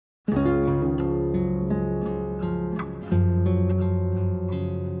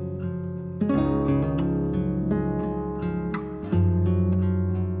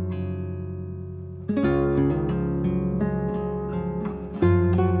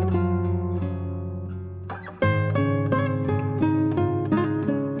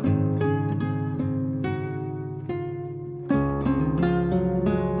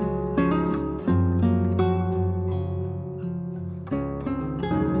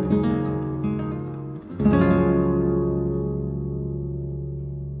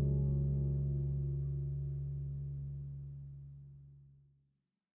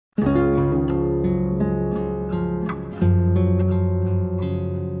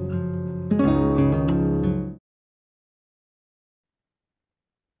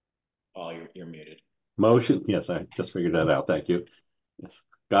Motion. Yes, I just figured that out. Thank you. Yes,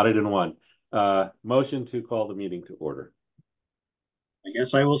 got it in one. Motion to call the meeting to order. I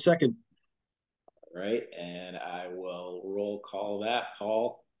guess I will second. Right, and I will roll call that.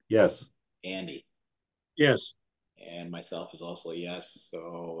 Paul, Yes. Andy, Yes. and myself is also a yes.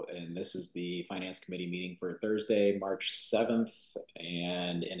 So, and this is the Finance Committee meeting for Thursday, March 7th.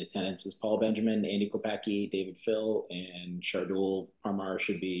 And in attendance is Paul Benjamin, Andy Klepacki, David Phil, and Shardul Parmar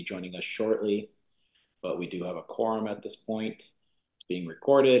should be joining us shortly. But we do have a quorum at this point. It's being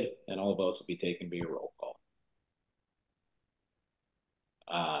recorded, and all votes will be taken via roll call.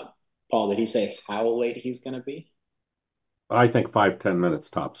 Paul, did he say how late he's going to be? I think 5-10 minutes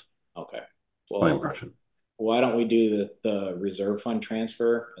tops. Okay. Well, my impression. Why don't we do the reserve fund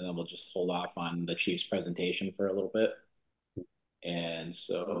transfer, and then we'll just hold off on the chief's presentation for a little bit. And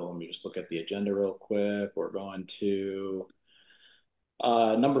so let me just look at the agenda real quick. We're going to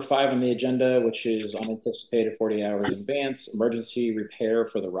number 5 on the agenda, which is unanticipated 40 hours in advance, emergency repair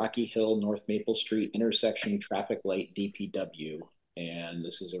for the Rocky Hill North Maple Street intersection traffic light DPW. And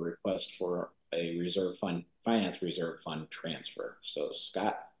this is a request for a reserve fund, finance reserve fund transfer. So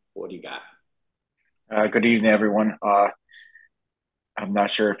Scott, what do you got? Good evening, everyone. I'm not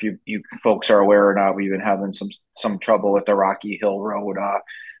sure if you folks are aware or not. We've been having some trouble with the Rocky Hill Road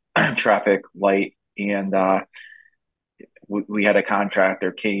traffic light, and we had a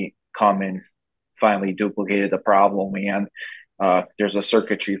contractor come and finally duplicated the problem. And there's a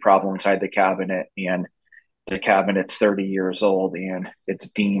circuitry problem inside the cabinet, and the cabinet's 30 years old, and it's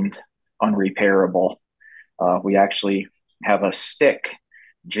deemed unrepairable. We actually have a stick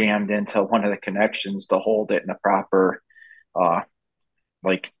jammed into one of the connections to hold it in the proper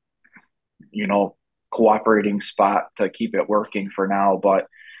like cooperating spot to keep it working for now. But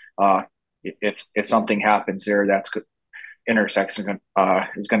if something happens there, that's intersection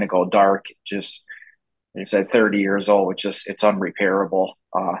is going to go dark. Just like I said, 30 years old, it's unrepairable.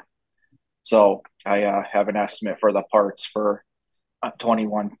 So I have an estimate for the parts for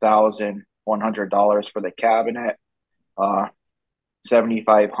 $21,100 for the cabinet.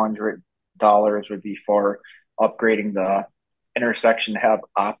 $7,500 would be for upgrading the intersection to have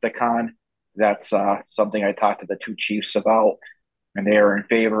Opticon. That's something I talked to the two chiefs about, and they are in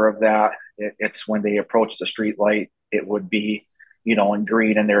favor of that. It's when they approach the street light, it would be, in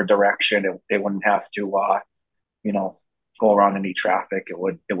green in their direction. They wouldn't have to, go around any traffic. It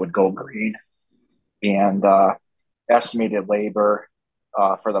would go green. And estimated labor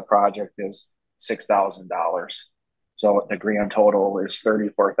for the project is $6,000. So the grand total is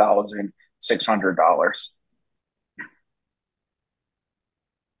 $34,600.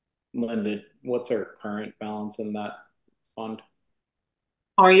 Linda, what's our current balance in that fund?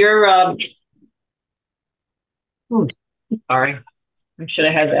 Oh, you're sorry. I should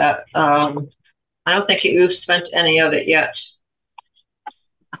have had that. I don't think you've spent any of it yet.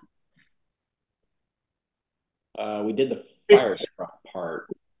 We did the fire truck part,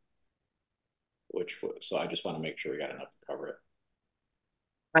 so I just want to make sure we got enough to cover it.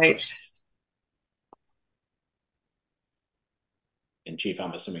 Right. And Chief,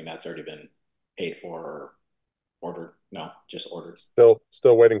 I'm assuming that's already been paid for or ordered. No, just ordered.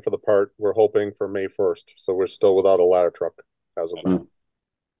 Still waiting for the part. We're hoping for May 1st. So we're still without a ladder truck as of now.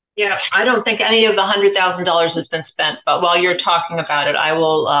 Yeah, I don't think any of the $100,000 has been spent, but while you're talking about it, I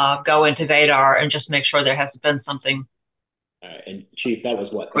will go into Vadar and just make sure there has been something. And Chief, that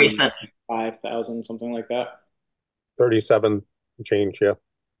was what, recent? 5,000, something like that? 37 change, yeah.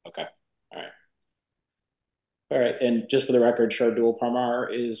 Okay. All right. All right. And just for the record, Shardul Parmar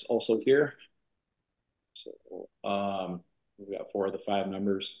is also here. So we've got 4 of the 5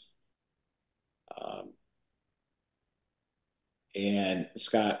 members. And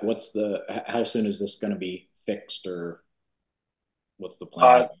Scott, how soon is this going to be fixed, or what's the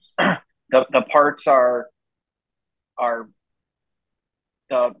plan? The parts are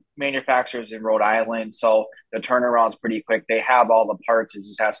the manufacturers in Rhode Island, so the turnaround's pretty quick. They have all the parts; it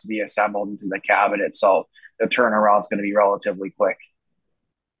just has to be assembled into the cabinet, so the turnaround's going to be relatively quick.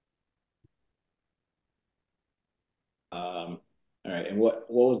 All right. And what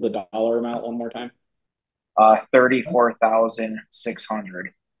was the dollar amount one more time?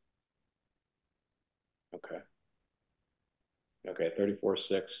 34,600. Okay. Okay,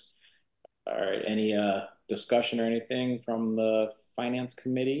 34,600. All right. Any discussion or anything from the finance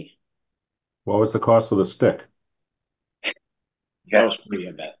committee? What was the cost of the stick? That was free,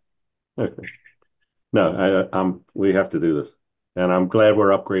 I bet. Okay. No, we have to do this, and I'm glad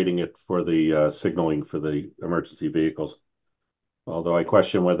we're upgrading it for the signaling for the emergency vehicles. Although I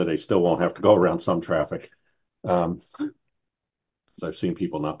question whether they still won't have to go around some traffic, because I've seen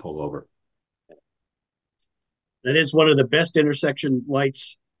people not pull over. That is one of the best intersection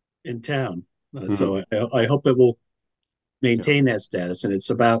lights in town. So I hope it will maintain that status. And it's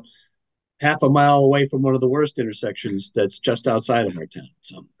about half a mile away from one of the worst intersections that's just outside of our town.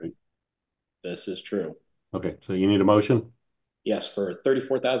 So This is true. Okay, so you need a motion? Yes, for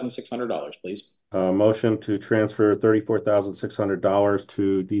 $34,600, please. Motion to transfer $34,600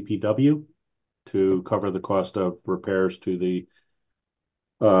 to DPW to cover the cost of repairs to the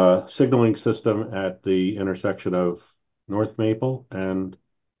signaling system at the intersection of North Maple and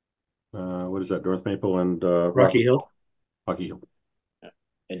what is that? North Maple and Rocky Hill. Rocky Hill.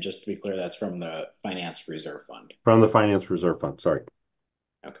 And just to be clear, that's from the Finance Reserve Fund. From the Finance Reserve Fund, sorry.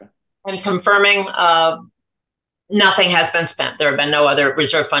 Okay. And confirming nothing has been spent. There have been no other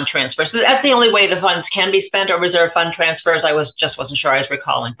reserve fund transfers. That's the only way the funds can be spent, or reserve fund transfers. I wasn't sure I was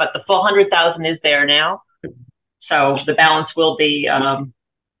recalling, but the full 100,000 is there now. So the balance will be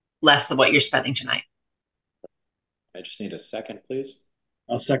less than what you're spending tonight. I just need a second, please.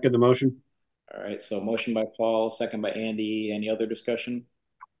 I'll second the motion. All right, so motion by Paul, second by Andy. Any other discussion?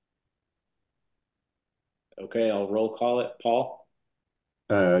 Okay, I'll roll call it. Paul?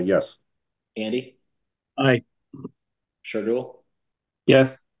 Yes. Andy? Aye. Shardul?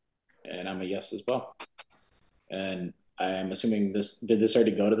 Yes. And I'm a yes as well. And I'm assuming did this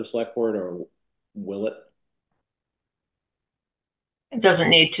already go to the select board, or will it? It doesn't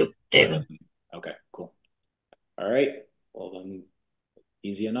need to, David. Okay, cool. All right, well then,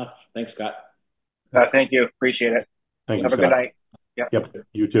 easy enough. Thanks, Scott. Thank you. Appreciate it. Thank you, Have a Scott. good night. Yep,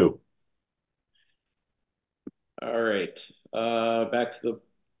 you too. All right, back to the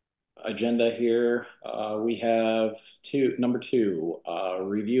agenda here. We have number two,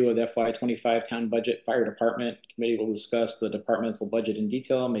 review of the FY25 town budget. Fire department committee will discuss the departmental budget in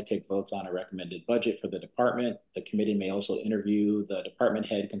detail, may take votes on a recommended budget for the department. The committee may also interview the department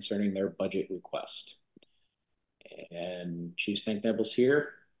head concerning their budget request. And Chief Spanknebel's here,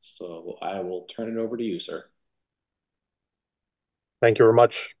 so I will turn it over to you, sir. Thank you very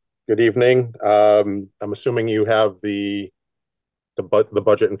much. Good evening. I'm assuming you have the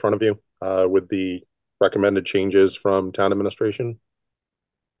budget in front of you with the recommended changes from town administration.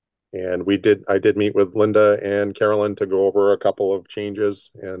 And I did meet with Linda and Carolyn to go over a couple of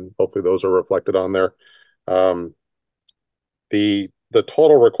changes, and hopefully those are reflected on there. The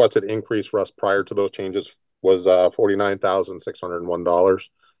total requested increase for us prior to those changes was $49,601.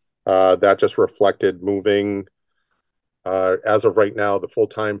 That just reflected moving, as of right now, the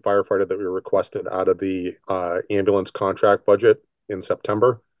full-time firefighter that we requested out of the ambulance contract budget in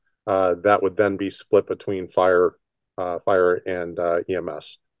September. That would then be split between fire and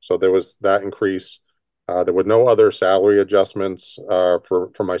EMS. So there was that increase. There were no other salary adjustments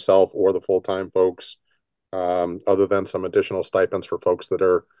for myself or the full-time folks, other than some additional stipends for folks that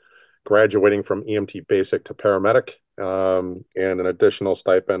are graduating from EMT basic to paramedic, and an additional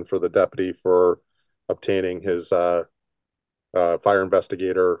stipend for the deputy for obtaining his fire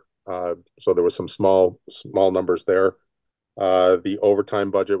investigator. So there was some small numbers there. The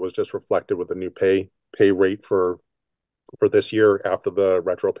overtime budget was just reflected with the new pay rate for this year after the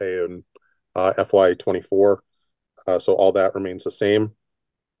retro pay in FY24. So all that remains the same.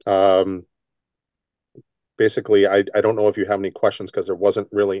 Basically, I don't know if you have any questions, because there wasn't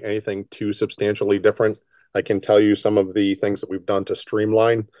really anything too substantially different. I can tell you some of the things that we've done to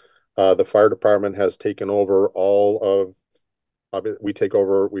streamline. The fire department has taken over we've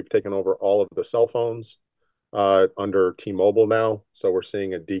taken over all of the cell phones under T-Mobile now. So we're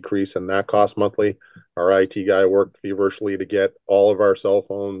seeing a decrease in that cost monthly. Our IT guy worked feverishly to get all of our cell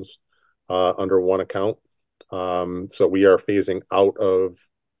phones under one account. So we are phasing out of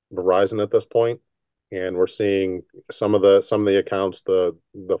Verizon at this point. And we're seeing some of the accounts, the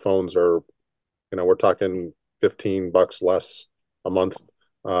phones are, we're talking $15 less a month.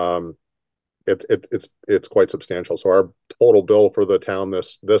 It's quite substantial. So our total bill for the town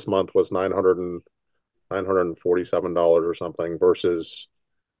this month was $947 or something versus,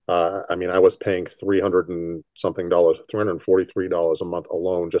 I was paying $300 and something, $343 a month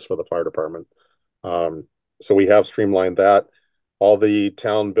alone just for the fire department. So we have streamlined that. All the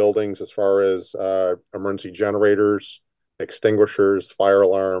town buildings, as far as emergency generators, extinguishers, fire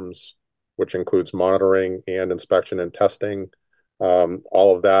alarms, which includes monitoring and inspection and testing,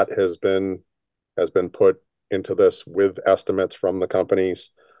 all of that has been put into this with estimates from the companies.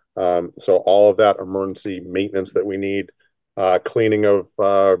 So all of that emergency maintenance that we need, cleaning of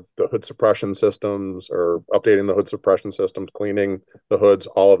the hood suppression systems or updating the hood suppression systems, cleaning the hoods,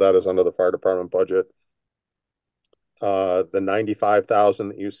 all of that is under the fire department budget. The $95,000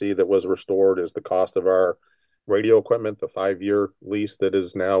 that you see that was restored is the cost of our radio equipment, the 5-year lease that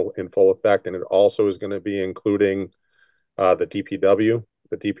is now in full effect, and it also is going to be including the DPW.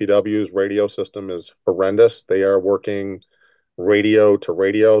 The DPW's radio system is horrendous. They are working radio to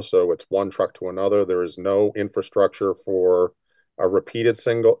radio, so it's one truck to another. There is no infrastructure for a repeated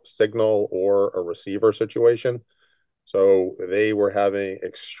signal or a receiver situation. So they were having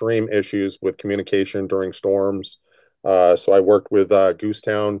extreme issues with communication during storms. So I worked with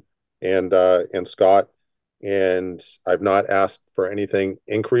Goosetown and Scott, and I've not asked for anything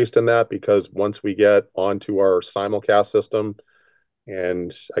increased in that, because once we get onto our simulcast system,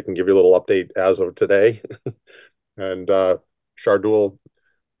 and I can give you a little update as of today, and Shardul,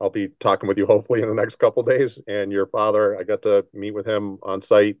 I'll be talking with you hopefully in the next couple days. And your father, I got to meet with him on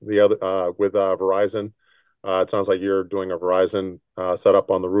site with Verizon. It sounds like you're doing a Verizon setup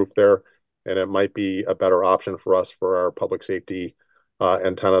on the roof there, and it might be a better option for us for our public safety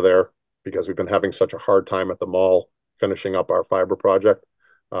antenna there, because we've been having such a hard time at the mall finishing up our fiber project.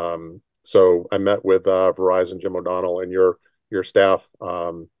 So I met with Verizon, Jim O'Donnell, and your staff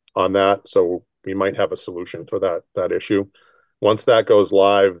on that. So we might have a solution for that issue. Once that goes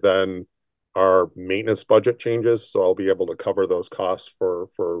live, then our maintenance budget changes, so I'll be able to cover those costs for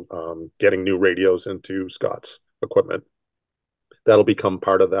getting new radios into Scott's equipment. That'll become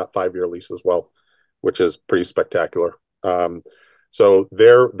part of that 5-year lease as well, which is pretty spectacular. So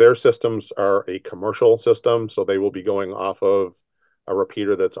their systems are a commercial system, so they will be going off of a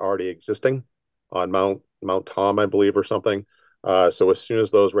repeater that's already existing on Mount Tom, I believe, or something. So as soon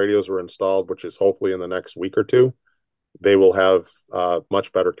as those radios are installed, which is hopefully in the next week or two, they will have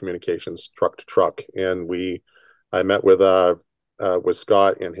much better communications truck to truck. And I met with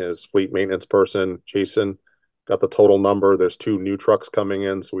Scott and his fleet maintenance person, Jason, got the total number. There's 2 new trucks coming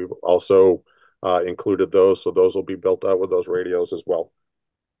in, so we've also included those. So those will be built out with those radios as well.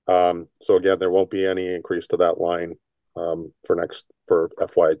 So again, there won't be any increase to that line for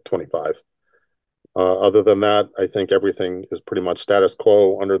FY25. Other than that, I think everything is pretty much status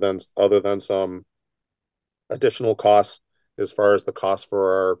quo, other than some additional costs as far as the cost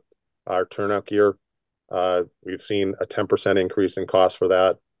for our turnout gear. We've seen a 10% increase in cost for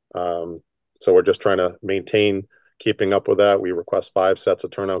that. So we're just trying to maintain keeping up with that. We request 5 sets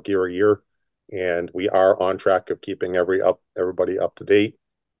of turnout gear a year, and we are on track of keeping everybody up to date.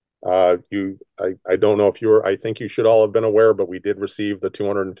 I don't know if I think you should all have been aware, but we did receive the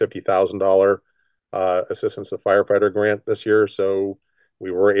 $250,000 Assistance of Firefighter grant this year. So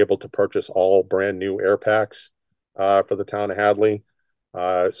we were able to purchase all brand new air packs for the town of Hadley.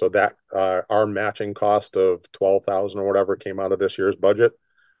 So that our matching cost of $12,000 or whatever came out of this year's budget.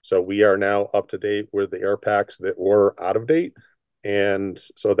 So we are now up to date with the air packs that were out of date. And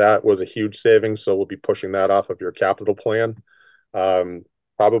so that was a huge savings. So we'll be pushing that off of your capital plan.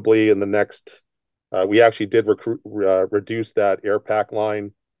 Probably in the next, we actually did reduce that air pack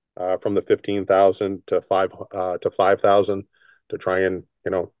line from the 15,000 to 5,000 to try and,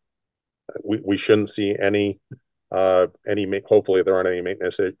 we shouldn't see any, hopefully there aren't any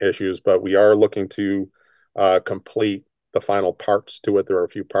maintenance issues, but we are looking to complete the final parts to it. There are a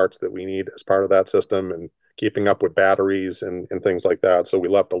few parts that we need as part of that system, and keeping up with batteries and things like that. So we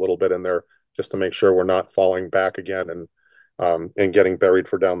left a little bit in there just to make sure we're not falling back again and getting buried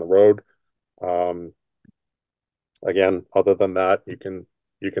for down the road. Again, other than that, you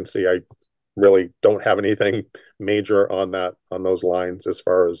can see I really don't have anything major on those lines as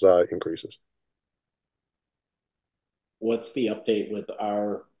far as increases. What's the update with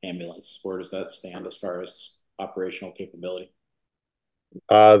our ambulance? Where does that stand as far as operational capability?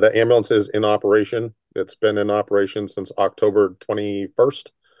 The ambulance is in operation. It's been in operation since October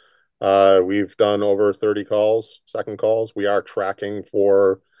 21st. We've done over 30 second calls. We are tracking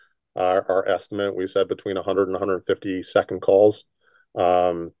for our estimate. We said between 100 and 150 second calls.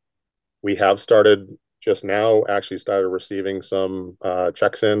 We have actually started receiving some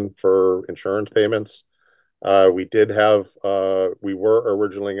checks in for insurance payments. We were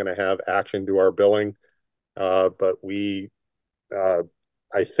originally going to have Action do our billing, but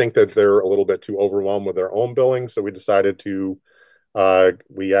I think that they're a little bit too overwhelmed with their own billing. So we decided to, I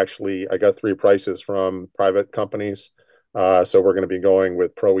got 3 prices from private companies. So we're going to be going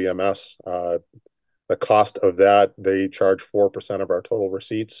with Pro EMS. The cost of that, they charge 4% of our total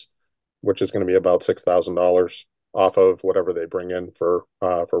receipts, which is going to be about $6,000 off of whatever they bring in for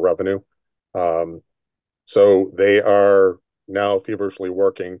revenue. So they are now feverishly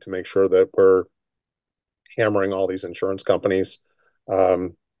working to make sure that we're hammering all these insurance companies.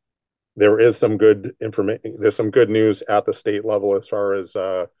 There is some good information. There's some good news at the state level as far as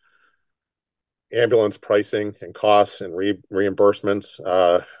ambulance pricing and costs and reimbursements.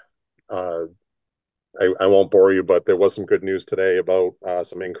 I won't bore you, but there was some good news today about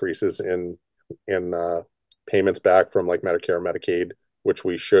some increases in payments back from like Medicare and Medicaid, which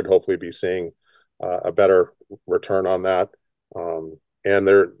we should hopefully be seeing a better return on that. And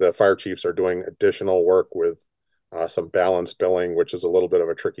the fire chiefs are doing additional work with some balance billing, which is a little bit of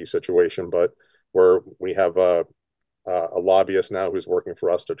a tricky situation, but we have a lobbyist now who's working for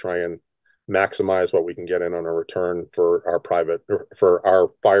us to try and maximize what we can get in on a return for our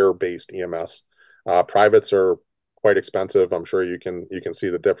fire-based EMS. Privates are quite expensive. I'm sure you can see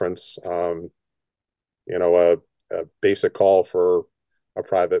the difference. A basic call for a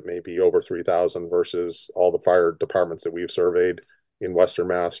private may be over 3,000 versus all the fire departments that we've surveyed in Western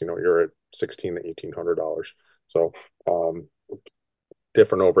Mass. You're at $1,600 to $1,800. So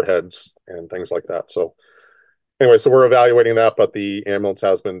different overheads and things like that. So anyway, so we're evaluating that, but the ambulance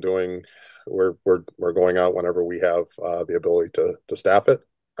has been doing. We're going out whenever we have the ability to staff it.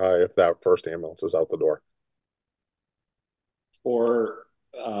 If that first ambulance is out the door. Or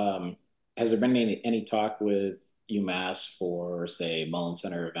has there been any talk with UMass for, say, Mullen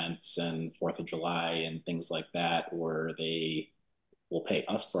Center events and 4th of July and things like that, where they will pay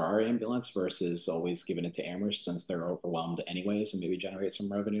us for our ambulance versus always giving it to Amherst since they're overwhelmed anyways and maybe generate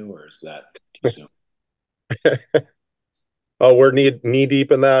some revenue, or is that too soon? Oh, we're knee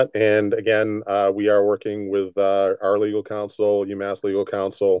deep in that. And again, we are working with our legal counsel, UMass legal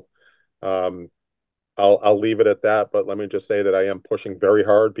counsel. I'll leave it at that, but let me just say that I am pushing very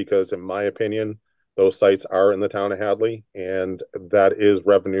hard because in my opinion, those sites are in the town of Hadley, and that is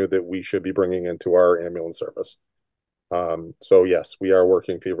revenue that we should be bringing into our ambulance service. So yes, we are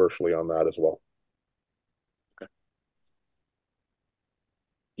working feverishly on that as well. Okay.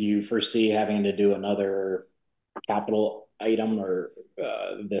 Do you foresee having to do another capital item or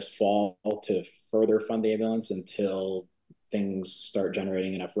this fall to further fund the ambulance until things start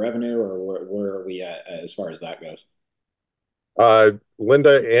generating enough revenue, or where are we at as far as that goes?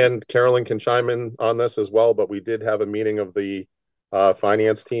 Linda and Carolyn can chime in on this as well, but we did have a meeting of the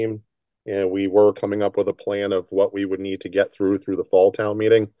finance team, and we were coming up with a plan of what we would need to get through the fall town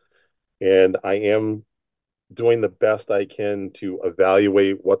meeting. And I am doing the best I can to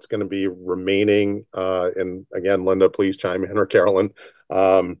evaluate what's going to be remaining. And again, Linda, please chime in, or Carolyn.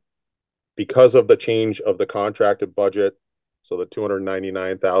 Because of the change of the contracted budget, so the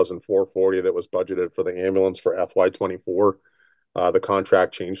 $299,440 that was budgeted for the ambulance for FY24, the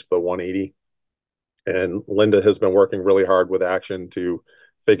contract changed to the 180. And Linda has been working really hard with Action to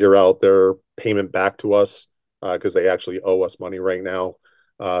figure out their payment back to us because they actually owe us money right now.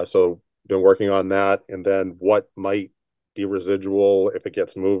 So been working on that, and then what might be residual if it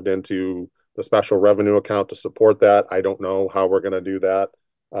gets moved into the special revenue account to support that. I don't know how we're going to do that.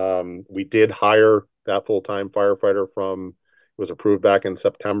 We did hire that full-time firefighter was approved back in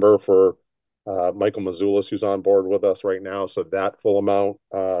September for Michael Mazulis, who's on board with us right now. So that full amount,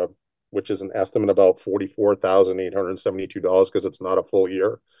 which is an estimate about $44,872 because it's not a full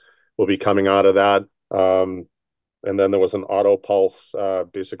year, will be coming out of that. And then there was an auto pulse,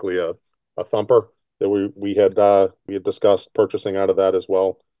 basically a thumper that we had discussed purchasing out of that as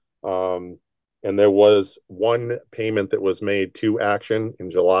well. And there was one payment that was made to Action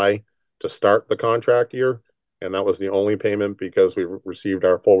in July to start the contract year, and that was the only payment because we received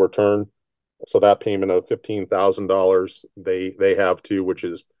our full return. So that payment of $15,000 they have too, which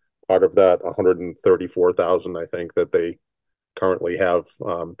is part of that $134,000 I think that they currently have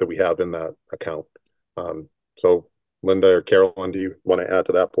that we have in that account. So Linda or Carolyn, do you want to add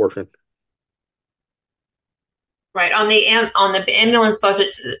to that portion? Right, on the ambulance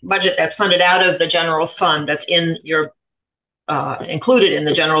budget that's funded out of the general fund, that's in your included in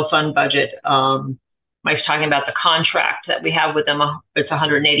the general fund budget. Mike's talking about the contract that we have with them. It's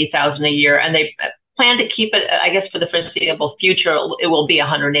 $180,000 a year, and they plan to keep it. I guess for the foreseeable future, it will be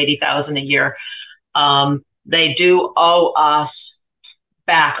 $180,000 a year. They do owe us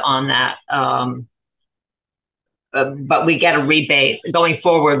back on that, but we get a rebate going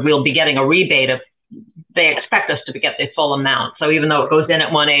forward. We'll be getting a rebate of. They expect us to get the full amount. So even though it goes in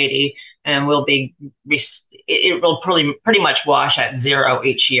at 180, and it will pretty much wash at zero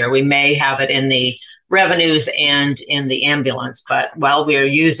each year. We may have it in the revenues and in the ambulance, but while we are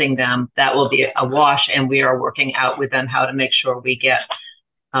using them, that will be a wash, and we are working out with them how to make sure we get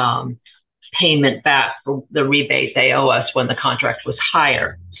payment back for the rebate they owe us when the contract was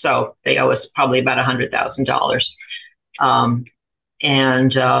higher. So they owe us probably about $100,000.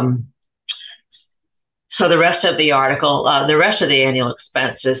 So the rest of the article, the rest of the annual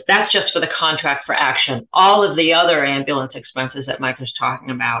expenses, that's just for the contract for Action. All of the other ambulance expenses that Mike was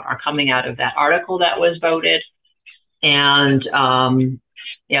talking about are coming out of that article that was voted. And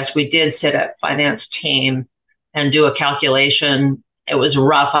yes, we did sit at finance team and do a calculation. It was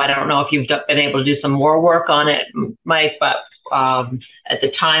rough. I don't know if you've been able to do some more work on it, Mike, but at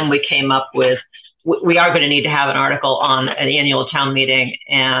the time we came up with, we are going to need to have an article on an annual town meeting,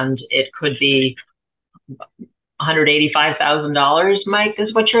 and it could be $185,000, Mike,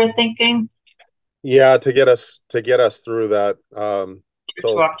 is what you're thinking? Yeah, to get us through that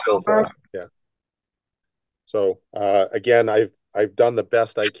till October. Yeah. So again, I've done the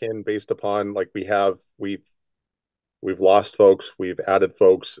best I can based upon, like, we've lost folks, we've added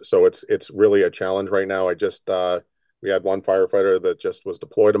folks, so it's really a challenge right now. I just we had one firefighter that just was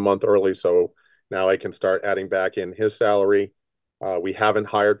deployed a month early, so now I can start adding back in his salary. We haven't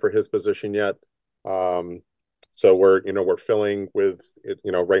hired for his position yet. So we're filling with it,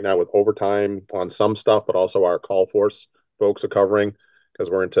 right now with overtime on some stuff, but also our call force folks are covering because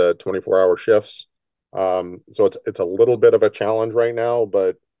we're into 24-hour shifts. So it's a little bit of a challenge right now,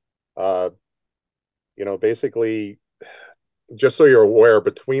 but basically, just so you're aware,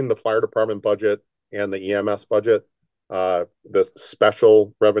 between the fire department budget and the EMS budget, the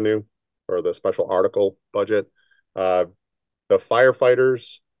special revenue or the special article budget, the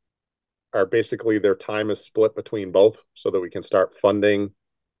firefighters are basically, their time is split between both so that we can start funding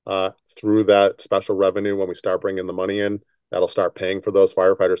through that special revenue. When we start bringing the money in, that'll start paying for those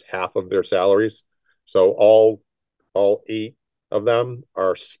firefighters half of their salaries. So all 8 of them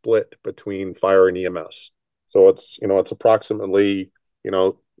are split between fire and EMS. So it's approximately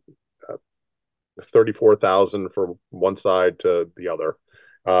 34,000 for one side to the other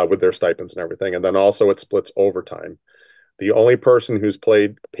with their stipends and everything, and then also it splits overtime. The only person who's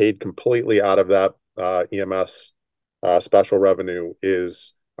paid completely out of that EMS special revenue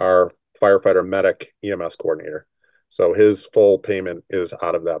is our firefighter medic EMS coordinator. So his full payment is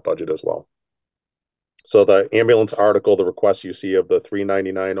out of that budget as well. So the ambulance article, the request you see of the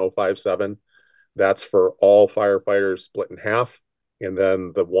 $399,057, that's for all firefighters split in half, and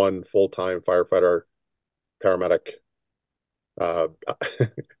then the one full-time firefighter paramedic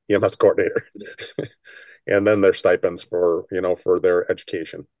EMS coordinator. And then their stipends for their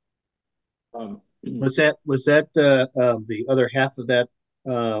education. Was that the other half of that?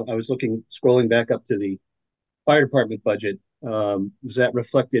 I was scrolling back up to the fire department budget. Was that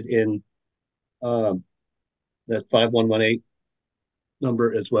reflected in that 5118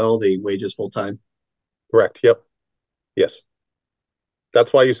 number as well, the wages full time? Correct. Yep. Yes.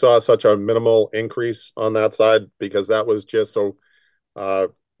 That's why you saw such a minimal increase on that side, because that was just so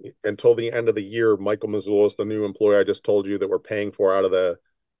until the end of the year. Michael Mazzoulis, the new employee I just told you that we're paying for out of the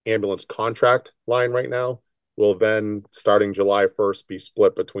ambulance contract line right now, will then, starting July 1st, be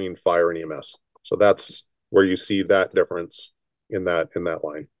split between fire and EMS. So that's where you see that difference in that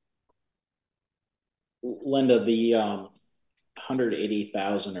line. Linda, the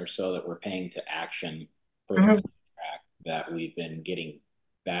 180,000 or so that we're paying to Action for the contract that we've been getting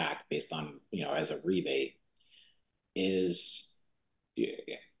back based on, as a rebate, is,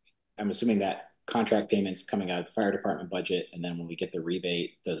 I'm assuming that contract payments coming out of the fire department budget, and then when we get the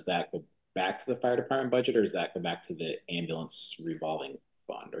rebate, does that go back to the fire department budget, or does that go back to the ambulance revolving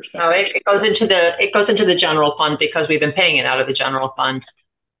fund or special? No, it goes into the general fund, because we've been paying it out of the general fund,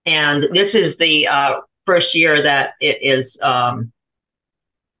 and this is the first year that it is.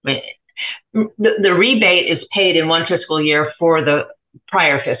 The rebate is paid in one fiscal year for the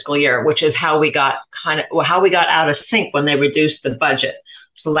prior fiscal year, which is how we got out of sync when they reduced the budget.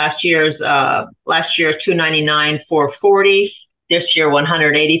 So last year 299,440, this year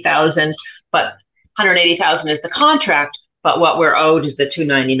 180,000, but 180,000 is the contract, but what we're owed is the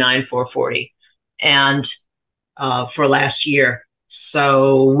 299,440, and for last year.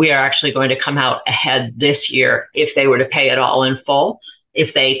 So we are actually going to come out ahead this year if they were to pay it all in full.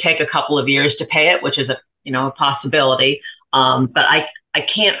 If they take a couple of years to pay it, which is a possibility, but I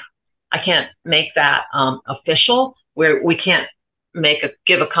can't make that official. Where we can't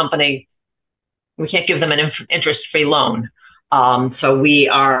give them an interest-free loan. So we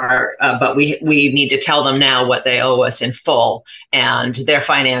are, but we need to tell them now what they owe us in full, and their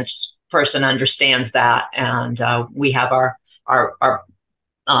finance person understands that, and we have our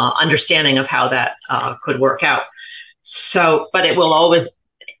understanding of how that could work out. So, but it will always.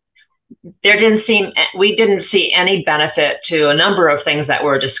 We didn't see any benefit to a number of things that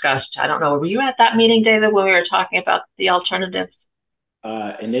were discussed. I don't know. Were you at that meeting, David, when we were talking about the alternatives?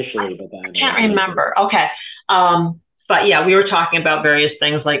 Initially, but then I can't remember. Okay. But yeah, we were talking about various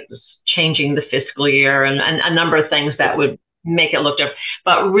things like changing the fiscal year and a number of things that would make it look different.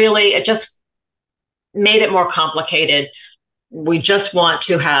 But really, it just made it more complicated. We just want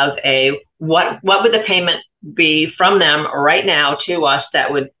to have what would the payment be from them right now to us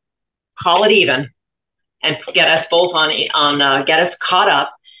that would call it even and get us both get us caught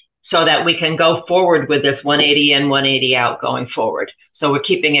up so that we can go forward with this 180 in, 180 out going forward. So we're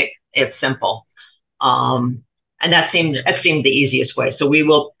keeping it simple. And that seemed the easiest way. So we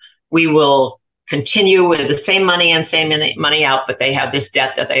will continue with the same money in, same money out, but they have this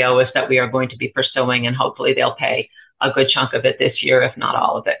debt that they owe us that we are going to be pursuing, and hopefully they'll pay a good chunk of it this year, if not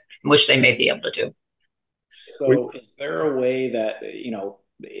all of it, which they may be able to do. So is there a way that,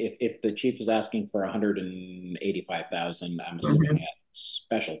 if the chief is asking for 185,000, I'm assuming at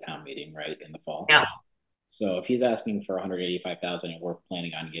special town meeting, right, in the fall? Yeah. So if he's asking for 185,000 and we're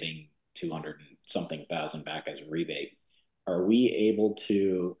planning on getting 200 and something thousand back as a rebate, are we able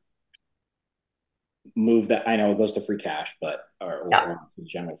to move that? I know it goes to free cash, but or the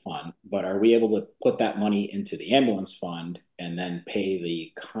general fund, but are we able to put that money into the ambulance fund and then pay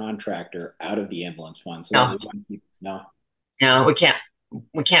the contractor out of the ambulance fund? So No. No, we can't.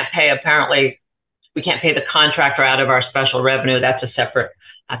 We can't pay. Apparently, we can't pay the contractor out of our special revenue. That's a separate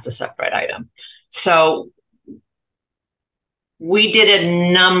item. So we did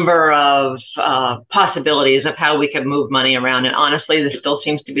a number of possibilities of how we could move money around, and honestly, this still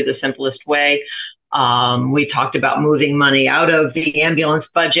seems to be the simplest way. We talked about moving money out of the ambulance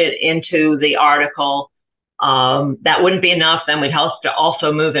budget into the article. That wouldn't be enough. Then we'd have to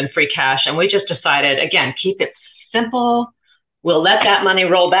also move in free cash. And we just decided, again, keep it simple. We'll let that money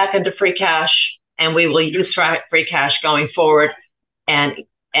roll back into free cash, and we will use free cash going forward, and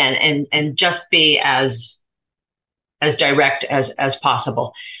just be as direct as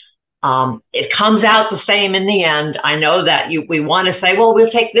possible. It comes out the same in the end. I know that we want to say, well, we'll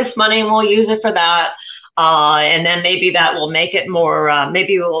take this money and we'll use it for that, and then maybe that will make it more.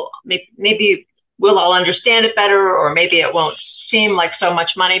 Maybe we'll all understand it better, or maybe it won't seem like so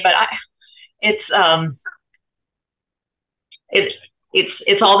much money. But it's all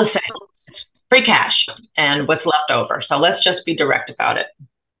the same. It's free cash and what's left over. So let's just be direct about it.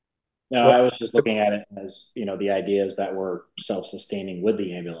 No, I was just looking at it as, the idea is that we're self-sustaining with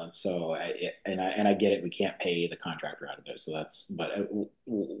the ambulance. So I get it. We can't pay the contractor out of there. So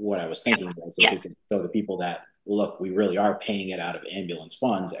what I was thinking was if we could show the people that, look, we really are paying it out of ambulance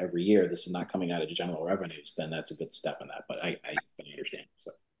funds every year. This is not coming out of general revenues. Then that's a good step in that. But I understand.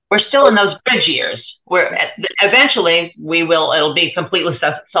 So we're still in those bridge years where eventually it'll be completely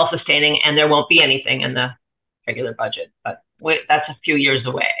self-sustaining and there won't be anything in the regular budget. But that's a few years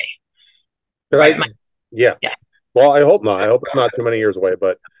away. Yeah. Well, I hope not. I hope it's not too many years away.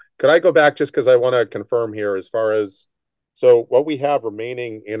 But could I go back just because I want to confirm here as far as what we have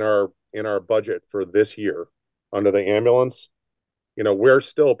remaining in our budget for this year under the ambulance? We're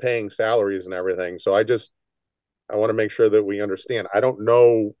still paying salaries and everything. So I want to make sure that we understand. I don't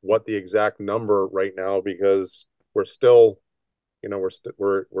know what the exact number right now because we're still,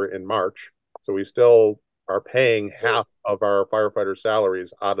 we're in March, so we still are paying half of our firefighter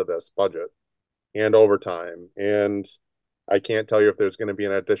salaries out of this budget and overtime. And I can't tell you if there's going to be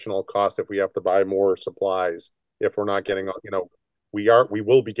an additional cost if we have to buy more supplies, if we're not getting, we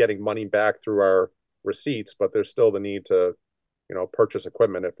will be getting money back through our receipts, but there's still the need to, purchase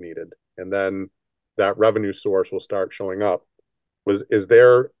equipment if needed. And then that revenue source will start showing up. Is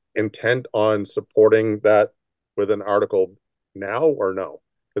there intent on supporting that with an article now or no?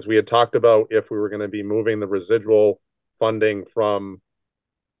 Because we had talked about if we were going to be moving the residual funding from,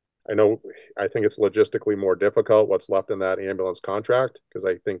 I think it's logistically more difficult what's left in that ambulance contract, because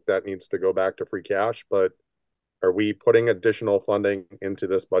I think that needs to go back to free cash. But are we putting additional funding into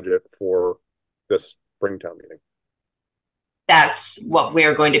this budget for this Springtown meeting? That's what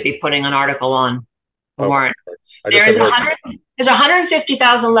we're going to be putting an article on the warrant. There's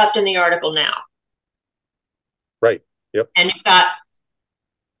 150,000 left in the article now. Right. Yep. And you've got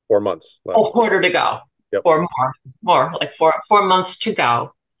 4 months left. A quarter to go. Yep. Or more like four months to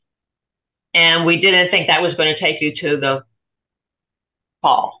go. And we didn't think that was going to take you to the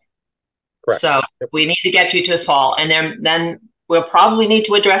fall. Correct. So we need to get you to fall. And then we'll probably need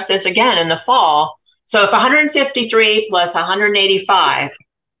to address this again in the fall. So if 153 plus 185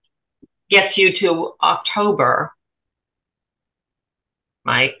 gets you to October,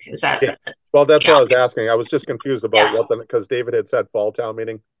 Mike, is that? Yeah. Well, that's what I was asking. I was just confused about because David had said fall town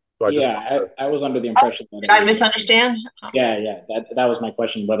meeting. So I was under the impression that did I misunderstand? Yeah. That was my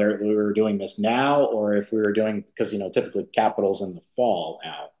question, whether we were doing this now or if we were doing, because typically capital's in the fall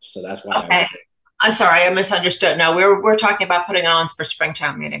now. So that's why. Okay. I'm sorry, I misunderstood. No, we're talking about putting it on for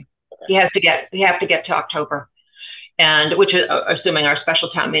Springtown meeting. Okay. We have to get to October, and which is assuming our special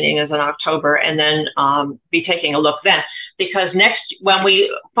town meeting is in October, and then be taking a look then, because when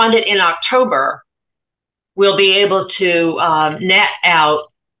we fund it in October, we'll be able to net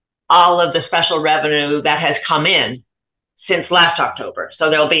out all of the special revenue that has come in since last October. So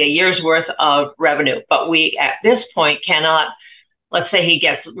there'll be a year's worth of revenue, but we at this point cannot, let's say he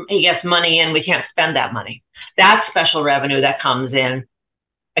gets money in, we can't spend that money. That special revenue that comes in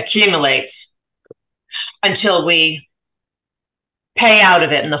accumulates until we pay out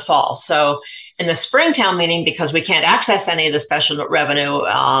of it in the fall. So in the spring town meeting, because we can't access any of the special revenue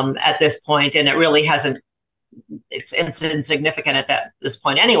at this point, and it really hasn't, it's insignificant at this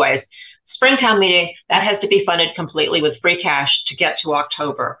point anyways, Springtown meeting, that has to be funded completely with free cash to get to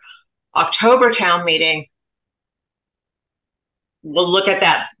October. October town meeting, we'll look at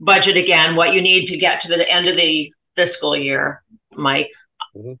that budget again, what you need to get to the end of the fiscal year, Mike.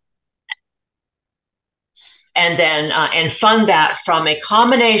 Mm-hmm. And then and fund that from a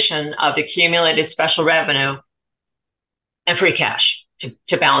combination of accumulated special revenue and free cash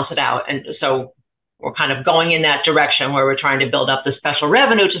to balance it out. And so we're kind of going in that direction where we're trying to build up the special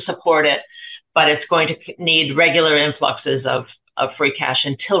revenue to support it, but it's going to need regular influxes of free cash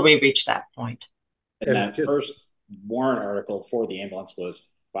until we reach that point. And that first warrant article for the ambulance was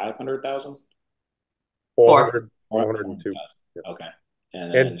 500,000? 402. Okay.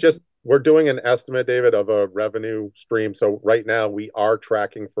 And just, we're doing an estimate, David, of a revenue stream. So right now we are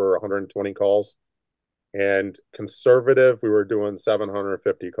tracking for 120 calls, and conservative, we were doing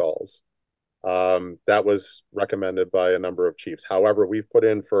 750 calls. That was recommended by a number of chiefs. However, we've put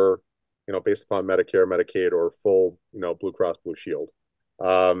in for, based upon Medicare, Medicaid, or full, Blue Cross Blue Shield.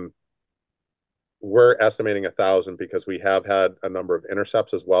 We're estimating 1,000 because we have had a number of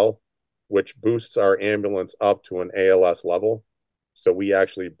intercepts as well, which boosts our ambulance up to an ALS level. So we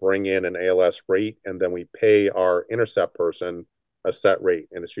actually bring in an ALS rate, and then we pay our intercept person a set rate,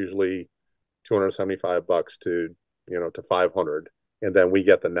 and it's usually $275 to 500, and then we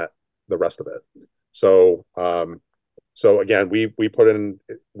get the rest of it. So again, we put in,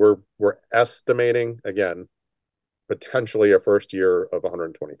 we're estimating again potentially a first year of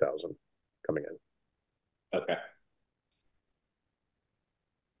 120,000 coming in. Okay.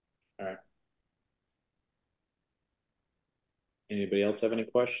 All right. Anybody else have any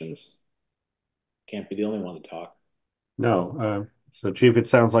questions? Can't be the only one to talk. No. So, Chief, it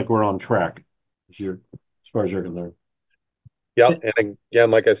sounds like we're on track as far as you're concerned. Yeah, and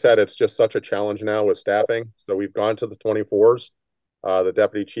again, like I said, it's just such a challenge now with staffing. So we've gone to the 24s. The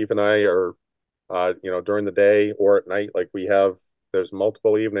deputy chief and I are, during the day or at night, like there's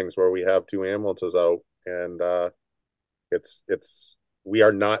multiple evenings where we have 2 ambulances out, and we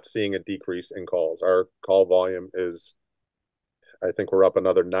are not seeing a decrease in calls. Our call volume is, I think we're up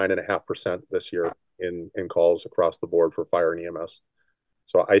another 9.5% this year in calls across the board for fire and EMS.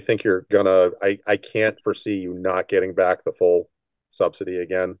 So I think I can't foresee you not getting back the full subsidy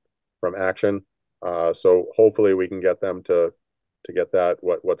again from Action. So hopefully we can get them to get that,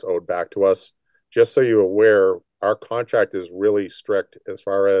 what's owed back to us. Just so you're aware, our contract is really strict as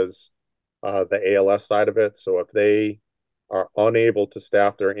far as the ALS side of it. So if they are unable to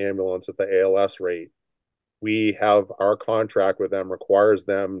staff their ambulance at the ALS rate, we have our contract with them requires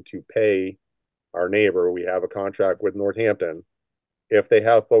them to pay our neighbor. We have a contract with Northampton. If they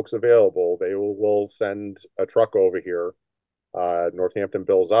have folks available, they will send a truck over here. Northampton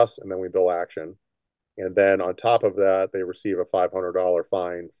bills us, and then we bill Action. And then on top of that, they receive a $500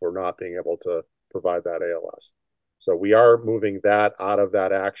 fine for not being able to provide that ALS. So we are moving that out of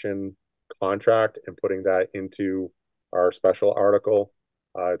that Action contract and putting that into our special article.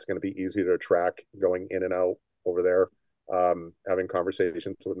 It's going to be easy to track going in and out over there, having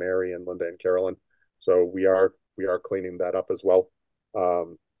conversations with Mary and Linda and Carolyn. So we are cleaning that up as well.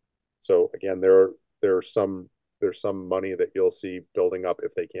 So again, there's some money that you'll see building up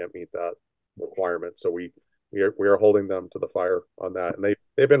if they can't meet that requirement. So we are holding them to the fire on that, and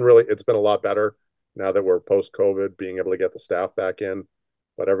they've been it's been a lot better now that we're post COVID, being able to get the staff back in.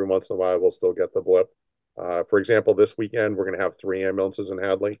 But every once in a while, we'll still get the blip. For example, this weekend we're going to have 3 ambulances in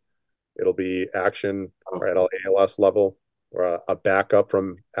Hadley. It'll be Action at ALS level, or a backup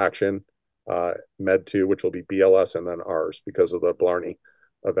from Action, Med 2, which will be BLS, and then ours because of the Blarney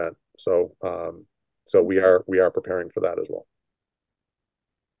event. So we are preparing for that as well.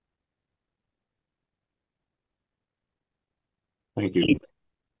 Thank you.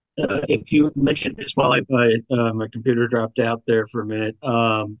 If you mentioned this while my computer dropped out there for a minute,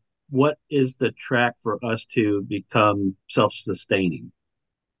 what is the track for us to become self-sustaining?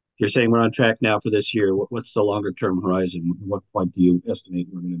 You're saying we're on track now for this year. What's the longer term horizon? What point do you estimate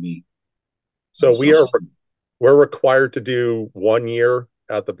we're going to be? So we're required to do 1 year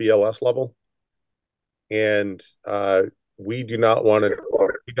at the BLS level, and we do not want to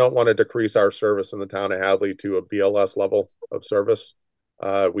we don't want to decrease our service in the town of Hadley to a BLS level of service.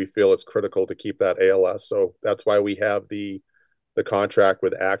 We feel it's critical to keep that ALS. So that's why we have the contract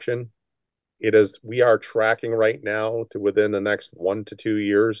with Action. We are tracking right now to within the next 1 to 2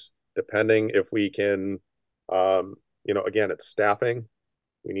 years, depending if we can, again, it's staffing.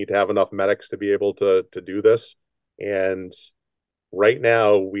 We need to have enough medics to be able to do this. And right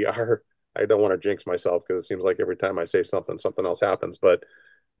now I don't want to jinx myself because it seems like every time I say something, something else happens. But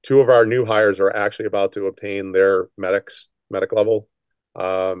 2 of our new hires are actually about to obtain their medic level,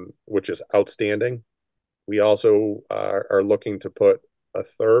 which is outstanding. We also are looking to put a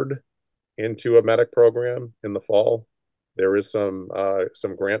 3rd into a medic program in the fall. There is some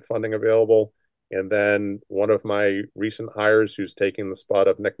grant funding available. And then one of my recent hires who's taking the spot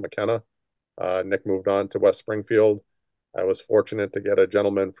of Nick McKenna. Nick moved on to West Springfield. I was fortunate to get a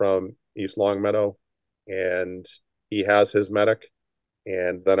gentleman from East Longmeadow, and he has his medic.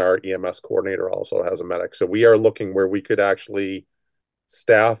 And then our EMS coordinator also has a medic. So we are looking where we could actually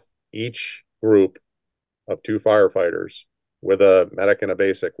staff each group of 2 firefighters with a medic and a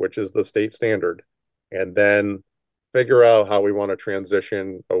basic, which is the state standard, and then figure out how we want to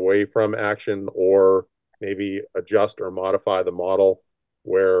transition away from Action, or maybe adjust or modify the model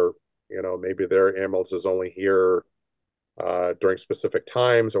where, maybe their ambulance is only here during specific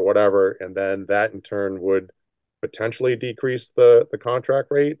times or whatever. And then that in turn would potentially decrease the contract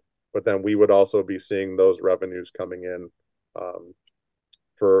rate, but then we would also be seeing those revenues coming in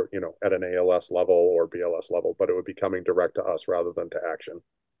for, at an ALS level or BLS level, but it would be coming direct to us rather than to Action.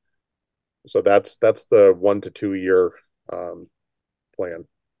 So that's the 1 to 2 year plan.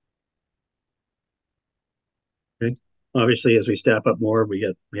 Okay. Obviously, as we staff up more, we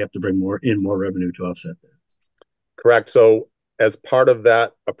have to bring more revenue to offset that. Correct. So as part of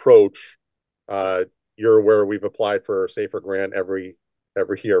that approach, you're aware we've applied for a SAFER grant every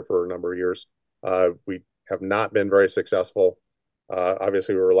year for a number of years. We have not been very successful.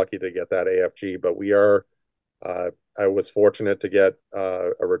 Obviously, we were lucky to get that AFG, but I was fortunate to get a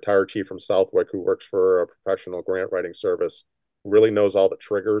retired chief from Southwick who works for a professional grant writing service, really knows all the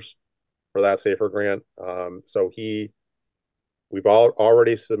triggers for that SAFER grant. So we've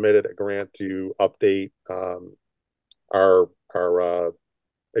already submitted a grant to update our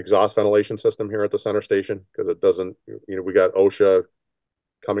exhaust ventilation system here at the center station, because it doesn't, we got OSHA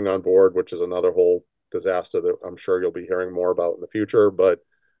coming on board, which is another whole disaster that I'm sure you'll be hearing more about in the future. But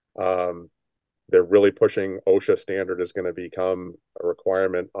they're really pushing OSHA standard is going to become a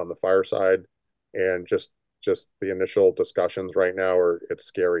requirement on the fire side. And just the initial discussions right now it's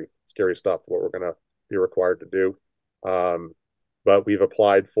scary stuff, what we're going to be required to do. But we've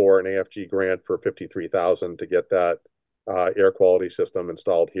applied for an AFG grant for $53,000 to get that air quality system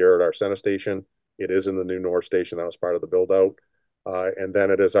installed here at our center station. It is in the new North Station. That was part of the build out. And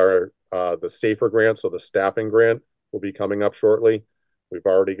then it is the SAFER grant. So the staffing grant will be coming up shortly. We've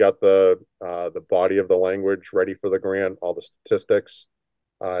already got the body of the language ready for the grant, all the statistics.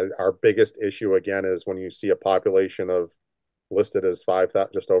 Our biggest issue again is when you see a population of listed as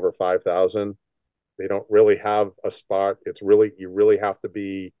just over 5,000, they don't really have a spot. It's a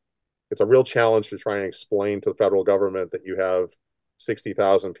real challenge to try and explain to the federal government that you have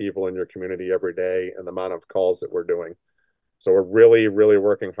 60,000 people in your community every day and the amount of calls that we're doing. So we're really, really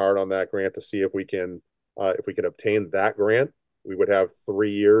working hard on that grant to see if we can obtain that grant. We would have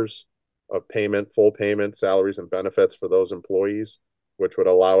 3 years of payment, full payment, salaries and benefits for those employees, which would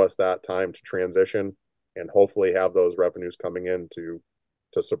allow us that time to transition and hopefully have those revenues coming in to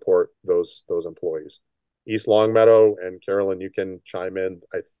support those employees. East Longmeadow, and Carolyn, you can chime in.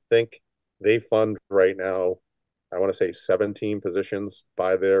 I think they fund right now, I want to say 17 positions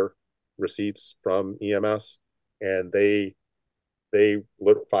by their receipts from EMS. And they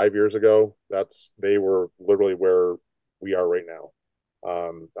 5 years ago, they were literally where we are right now.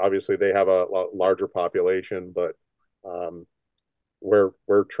 Obviously they have a larger population, but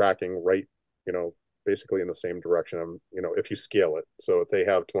we're tracking right, basically in the same direction. If you scale it. So if they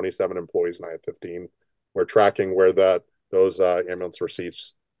have 27 employees and I have 15, we're tracking where those ambulance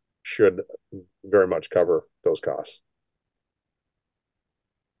receipts should very much cover those costs.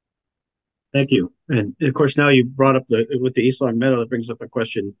 Thank you. And of course, now you brought up with the East Longmeadow, that brings up a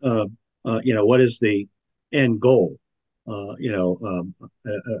question. What is the end goal? Are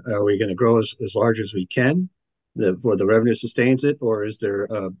we going to grow as large as we can for the revenue sustains it, or is there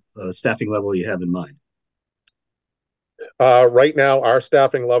a staffing level you have in mind? Right now, our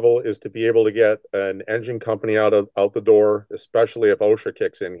staffing level is to be able to get an engine company out the door, especially if OSHA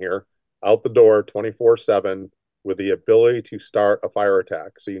kicks in here, out the door 24/7 with the ability to start a fire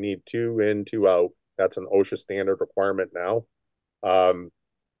attack. So you need 2 in, 2 out. That's an OSHA standard requirement now.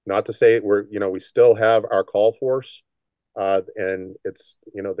 not to say we still have our call force, and it's,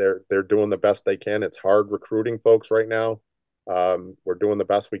 they're doing the best they can. It's hard recruiting folks right now. We're doing the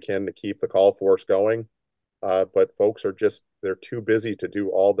best we can to keep the call force going. But folks they're too busy to do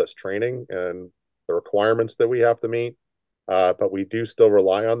all this training and the requirements that we have to meet. But we do still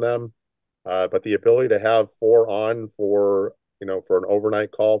rely on them. But the ability to have 4 on for an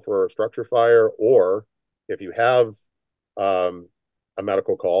overnight call for a structure fire, or if you have a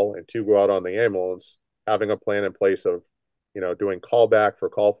medical call and 2 go out on the ambulance, having a plan in place of, doing callback for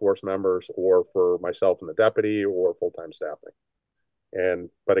call force members or for myself and the deputy or full-time staffing.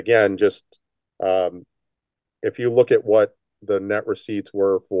 But again, just if you look at what the net receipts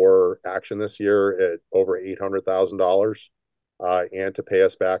were for Action this year at over $800,000, and to pay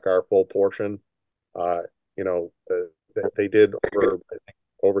us back our full portion, they did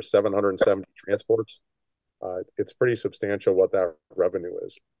over 770 transports. It's pretty substantial what that revenue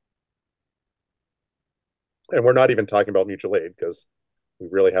is. And we're not even talking about mutual aid, because we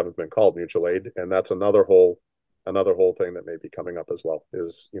really haven't been called mutual aid. And that's another whole thing that may be coming up as well,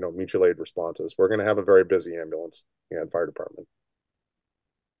 is, mutual aid responses. We're going to have a very busy ambulance and fire department.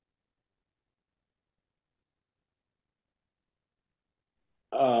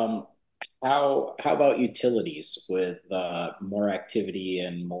 How about utilities with more activity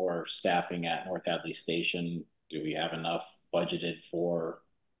and more staffing at North Hadley Station? Do we have enough budgeted for,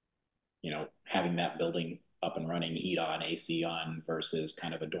 having that building up and running, heat on, AC on, versus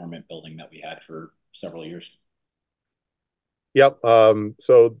kind of a dormant building that we had for several years? Yep.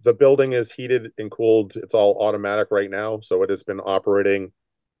 So the building is heated and cooled. It's all automatic right now. So it has been operating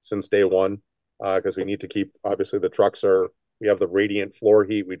since day one, because we need to keep, obviously the trucks we have the radiant floor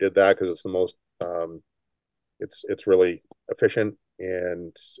heat. We did that because it's the most, it's really efficient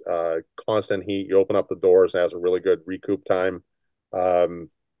and constant heat. You open up the doors, and it has a really good recoup time.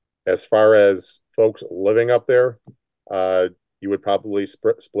 As far as folks living up there, you would probably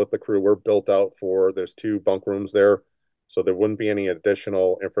split the crew. We're built out there's 2 bunk rooms there, so there wouldn't be any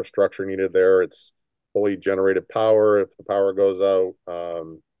additional infrastructure needed there. It's fully generated power if the power goes out.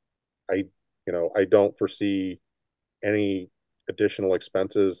 I don't foresee any additional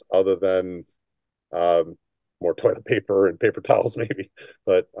expenses other than more toilet paper and paper towels maybe.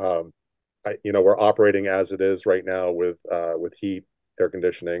 But we're operating as it is right now with heat, air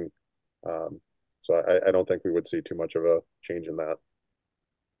conditioning. So I don't think we would see too much of a change in that.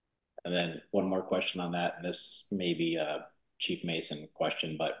 And then one more question on that, and this may be a Chief Mason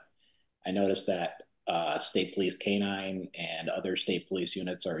question, but I noticed that State Police K-9 and other state police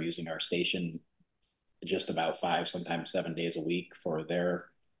units are using our station just about 5, sometimes 7 days a week for their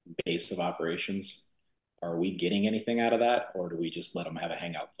base of operations. Are we getting anything out of that, or do we just let them have a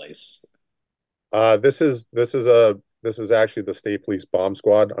hangout place? This is actually the State Police Bomb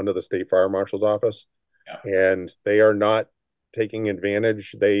Squad under the State Fire Marshal's office. Yeah. And they are not taking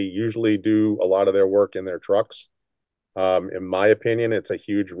advantage. They usually do a lot of their work in their trucks. In my opinion, it's a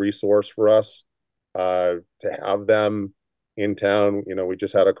huge resource for us to have them in town. We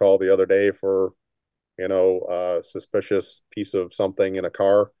just had a call the other day for a suspicious piece of something in a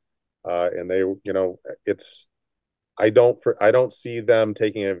car, and they I don't see them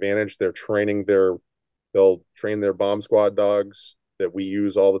taking advantage. They'll train their bomb squad dogs that we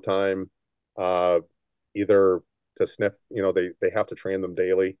use all the time, either to sniff. They have to train them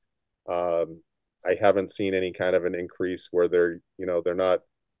daily. I haven't seen any kind of an increase where they're not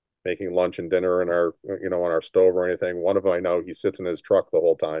making lunch and dinner in our on our stove or anything. One of them, I know, he sits in his truck the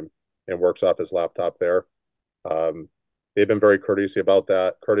whole time and works off his laptop there. They've been very courteous about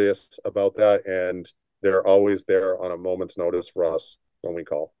that, and they're always there on a moment's notice for us when we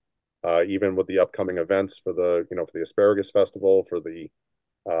call. Even with the upcoming events for the Asparagus Festival, for the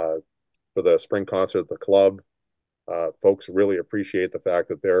spring concert at the club, folks really appreciate the fact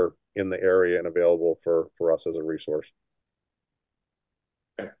that they're in the area and available for us as a resource.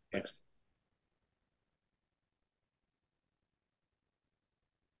 Okay, thanks.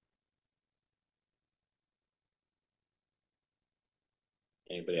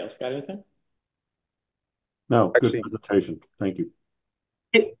 Anybody else got anything? No, good Actually, presentation. Thank you.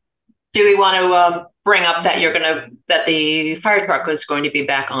 Do we want to bring up that the fire truck is going to be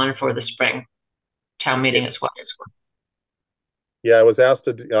back on for the spring town meeting as well? Yeah, I was asked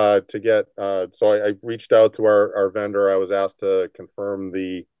to get, so I reached out to our vendor. I was asked to confirm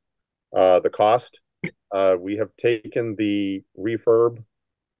the cost. We have taken the refurb.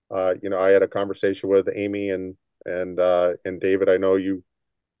 I had a conversation with Amy and David. I know you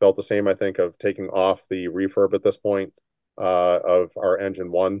felt the same, I think, of taking off the refurb at this point of our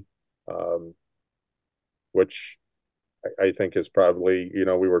engine 1, which I think is probably, you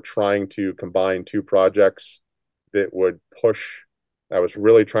know, we were trying to combine two projects that would push. I was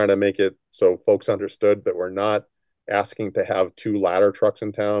really trying to make it so folks understood that we're not asking to have two ladder trucks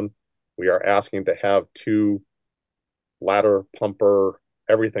in town. We are asking to have two ladder, pumper,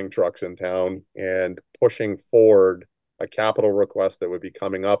 everything trucks in town, and pushing forward a capital request that would be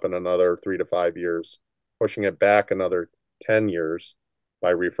coming up in another 3 to 5 years, pushing it back another 10 years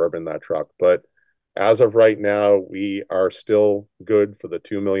by refurbing that truck. But as of right now, we are still good for the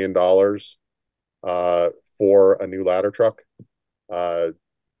 $2 million for a new ladder truck.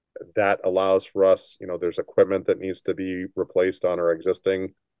 That allows for us, you know, there's equipment that needs to be replaced on our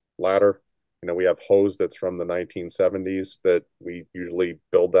existing ladder. You know, we have hose that's from the 1970s that we usually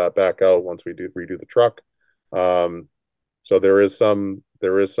build that back out once we redo the truck. So there is some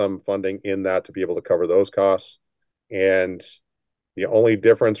funding in that to be able to cover those costs. And the only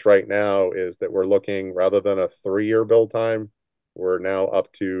difference right now is that we're looking, rather than a 3-year build time, we're now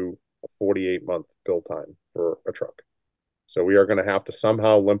up to a 48-month build time for a truck. So we are going to have to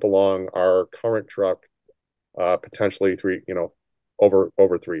somehow limp along our current truck, potentially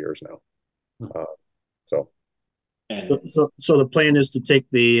over 3 years now. So the plan is to take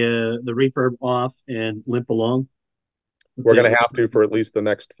the refurb off and limp along. We're going to have to for at least the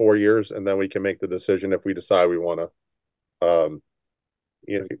next 4 years, and then we can make the decision if we decide we want to.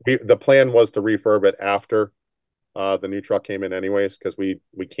 The plan was to refurb it after the new truck came in, anyways, because we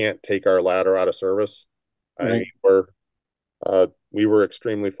can't take our ladder out of service. Right. We were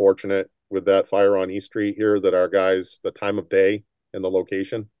extremely fortunate with that fire on East Street here that our guys, the time of day and the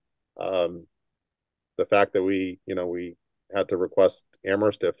location, the fact that we had to request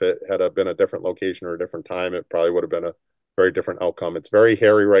Amherst. If it had been a different location or a different time, it probably would have been a very different outcome. It's very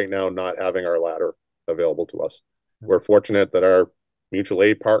hairy right now not having our ladder available to us. We're fortunate that our mutual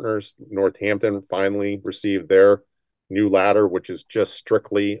aid partners, Northampton, finally received their new ladder, which is just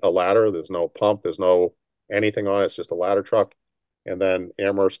strictly a ladder. There's no pump, there's no anything on it. It's just a ladder truck. And then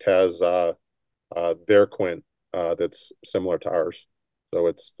Amherst has their Quint that's similar to ours. So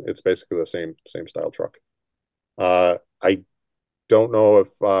it's basically the same style truck. I don't know if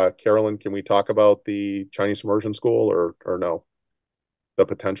Carolyn, can we talk about the Chinese immersion school or no? The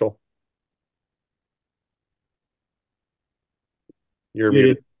potential. You're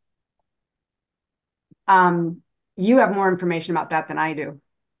muted. You have more information about that than I do.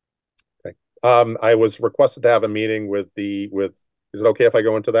 Okay. I was requested to have a meeting with is it okay if I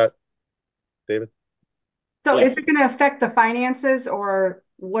go into that, David? So Yeah. is it going to affect the finances, or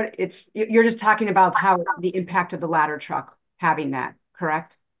what? You're just talking about how the impact of the ladder truck having that,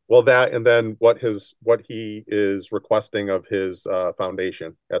 correct? Well, that, and then what he is requesting of his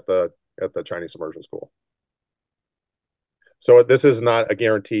foundation at the Chinese immersion school. So this is not a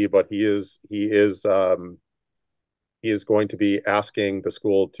guarantee, but he is going to be asking the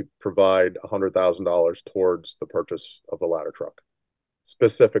school to provide $100,000 towards the purchase of the ladder truck,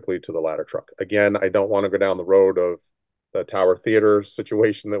 specifically to the ladder truck. Again, I don't want to go down the road of the Tower Theater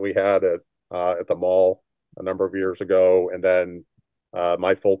situation that we had at the mall a number of years ago, and then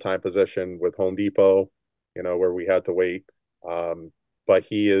my full-time position with Home Depot, where we had to wait. But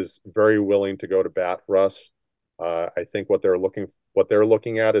he is very willing to go to bat for us. I think what they're looking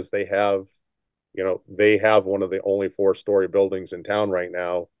at is they have one of the only 4-story buildings in town right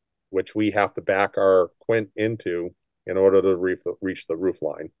now, which we have to back our Quint into in order to reach the roof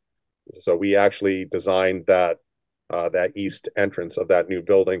line. So we actually designed that east entrance of that new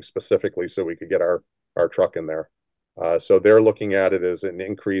building specifically so we could get our truck in there. So they're looking at it as an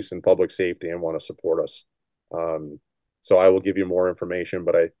increase in public safety and want to support us. So I will give you more information,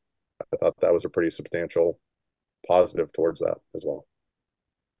 but I thought that was a pretty substantial positive towards that as well.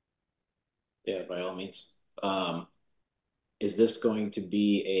 Yeah, by all means. Is this going to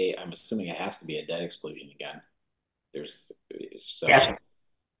be I'm assuming it has to be a debt exclusion again. Yes.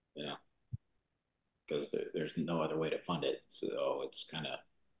 Yeah. Because there's no other way to fund it. So it's kind of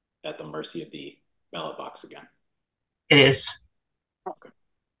at the mercy of the ballot box again. It is. Okay.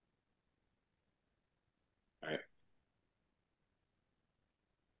 All right.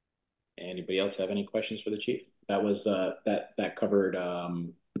 Anybody else have any questions for the chief? That was that covered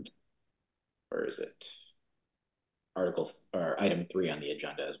where is it? Item 3 on the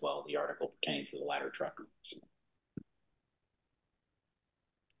agenda as well, the article pertaining to the ladder truck.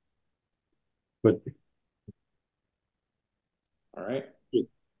 Good. All right.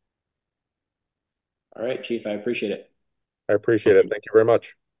 All right, Chief, I appreciate it. I appreciate it. Thank you very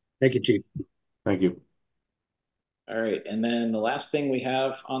much. Thank you, Chief. Thank you. All right, and then the last thing we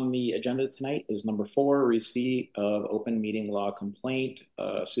have on the agenda tonight is number 4, receipt of open meeting law complaint.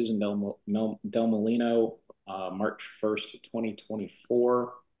 Susan Del Molino March 1st,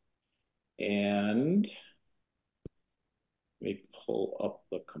 2024. And let me pull up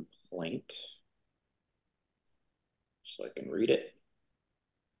the complaint so I can read it.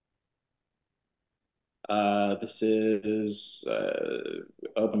 This is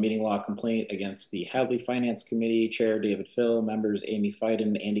open meeting law complaint against the Hadley Finance Committee, Chair David Phil, members Amy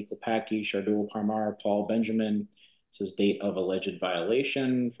Fiden, Andy Klepacki, Shardul Parmar, Paul Benjamin. This is date of alleged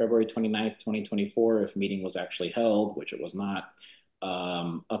violation, February 29th, 2024, if meeting was actually held, which it was not.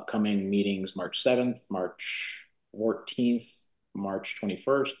 Upcoming meetings, March 7th, March 14th, March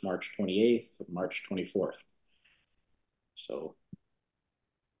 21st, March 28th, March 24th. So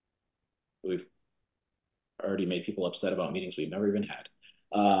we've already made people upset about meetings we've never even had.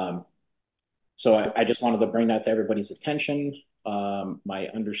 So I just wanted to bring that to everybody's attention. My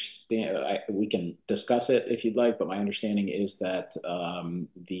we can discuss it if you'd like, but my understanding is that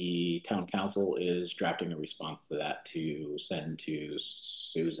the town council is drafting a response to that to send to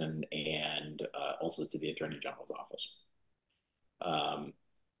Susan and also to the Attorney General's office.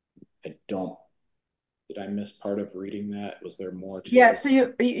 Did I miss part of reading that? Was there more to Yeah, so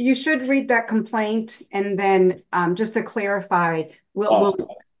you should read that complaint, and then just to clarify,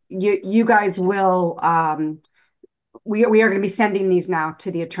 you guys will we are going to be sending these now to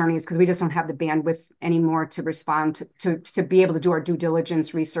the attorneys because we just don't have the bandwidth anymore to respond to be able to do our due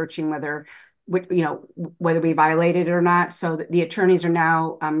diligence researching whether we violated it or not. So the attorneys are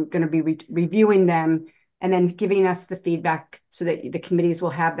now going to be reviewing them and then giving us the feedback so that the committees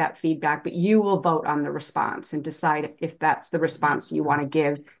will have that feedback, but you will vote on the response and decide if that's the response you want to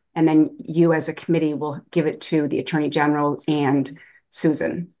give. And then you as a committee will give it to the Attorney General and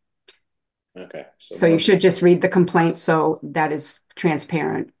Susan. Okay. So you should just read the complaint so that is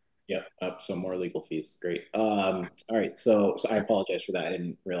transparent. Yep. Some more legal fees. Great. All right. So I apologize for that. I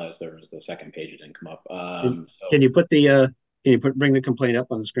didn't realize there was the second page. It didn't come up. Can you bring the complaint up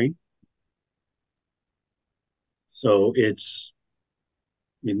on the screen? So it's,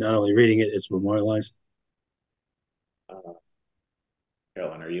 not only reading it, it's memorialized.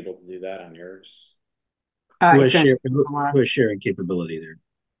 Carolyn, are you able to do that on yours? Who has sharing capability there?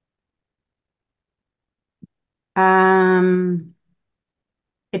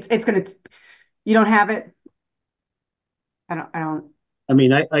 It's gonna. You don't have it. I don't. I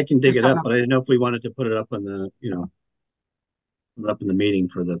mean, I can dig it up, but I didn't know if we wanted to put it up on the, put it up in the meeting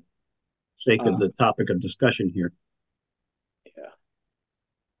for the sake of the topic of discussion here. Yeah,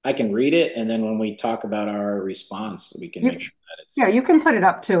 I can read it, and then when we talk about our response, we can make sure that it's. Yeah, you can put it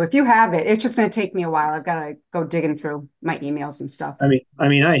up too if you have it. It's just going to take me a while. I've got to go digging through my emails and stuff. I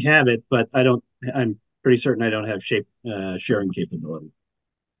mean, I have it, but I don't. I'm pretty certain I don't have sharing capability.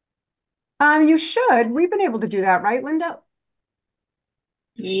 You should. We've been able to do that, right, Linda?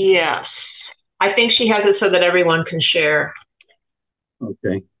 Yes. I think she has it so that everyone can share.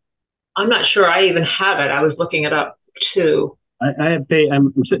 Okay. I'm not sure I even have it. I was looking it up too. I have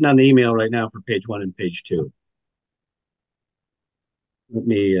I'm sitting on the email right now for page 1 and page 2. Let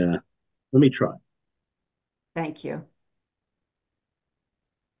me try. Thank you.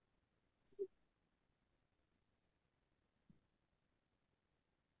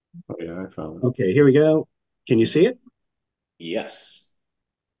 Oh, yeah, I found it. Okay, here we go. Can you see it? Yes.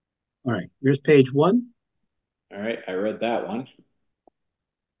 All right, here's page 1. All right, I read that one.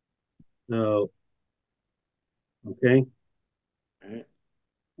 So, okay. All right.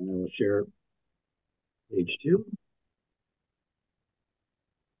 And then we'll share page 2.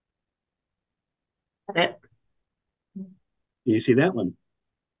 It. Do you see that one?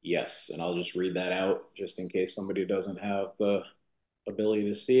 Yes, and I'll just read that out just in case somebody doesn't have the ability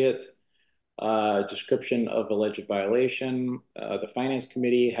to see it. Description of alleged violation. The Finance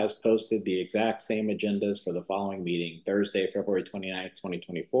Committee has posted the exact same agendas for the following meeting: Thursday, February 29th,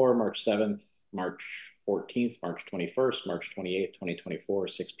 2024, March 7th, March 14th, March 21st, March 28th, 2024,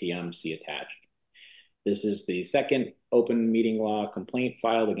 6 p.m. See attached. This is the second open meeting law complaint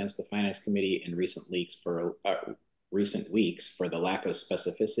filed against the Finance Committee in recent weeks for the lack of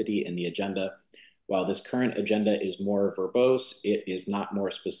specificity in the agenda. While this current agenda is more verbose, it is not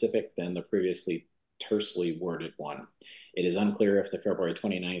more specific than the previously tersely worded one. It is unclear if the February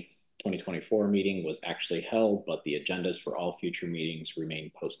 29th, 2024 meeting was actually held, but the agendas for all future meetings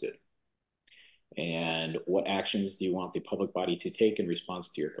remain posted. And what actions do you want the public body to take in response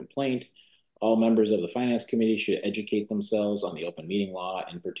to your complaint? All members of the Finance Committee should educate themselves on the open meeting law,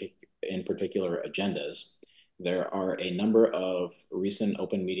 in particular agendas. There are a number of recent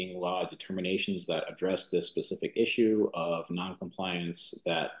open meeting law determinations that address this specific issue of noncompliance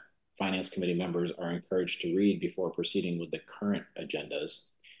that Finance Committee members are encouraged to read before proceeding with the current agendas.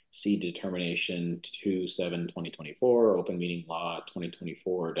 C, determination 2/7/2024, open meeting law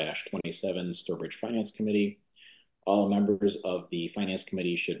 2024-27, Sturbridge Finance Committee. All members of the Finance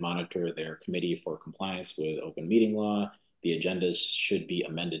Committee should monitor their committee for compliance with open meeting law. The agendas should be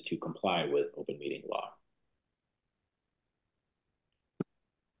amended to comply with open meeting law.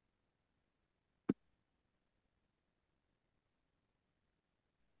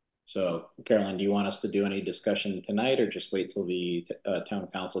 So, Carolyn, do you want us to do any discussion tonight, or just wait till the town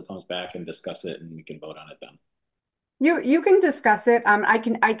council comes back and discuss it, and we can vote on it then? You can discuss it. I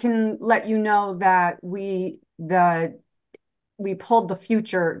can let you know that we pulled the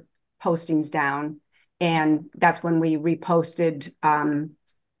future postings down, and that's when we reposted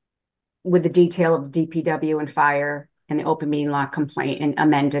with the detail of DPW and fire and the open meeting law complaint, and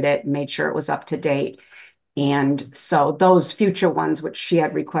amended it and made sure it was up to date. And so those future ones, which she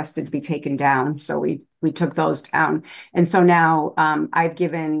had requested to be taken down, so we took those down. And so now I've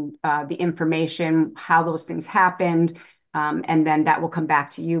given the information, how those things happened, and then that will come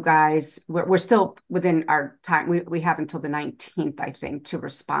back to you guys. We're still within our time. We have until the 19th, I think, to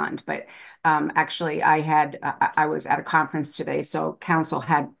respond. But actually, I was at a conference today, so council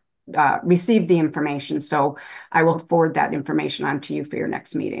had received the information. So I will forward that information on to you for your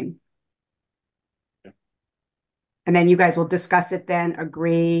next meeting. And then you guys will discuss it then,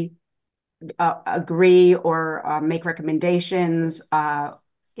 agree or make recommendations, and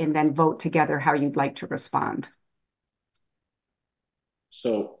then vote together how you'd like to respond.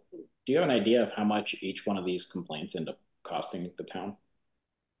 So do you have an idea of how much each one of these complaints end up costing the town?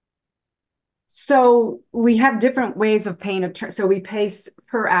 So we have different ways of paying attorney. So we pay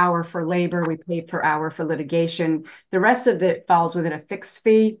per hour for labor, we pay per hour for litigation. The rest of it falls within a fixed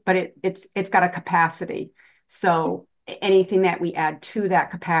fee, but it's got a capacity. So anything that we add to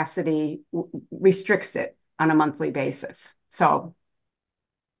that capacity restricts it on a monthly basis. So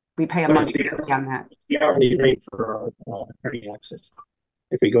we pay a monthly fee on that. The hourly rate for our attorney access,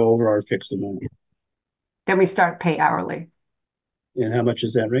 if we go over our fixed amount. Then we start pay hourly. And how much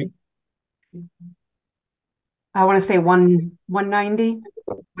is that rate? I want to say 190,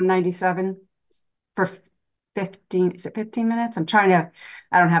 197 for 15. Is it 15 minutes? I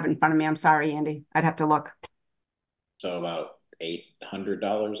don't have it in front of me. I'm sorry, Andy. I'd have to look. So about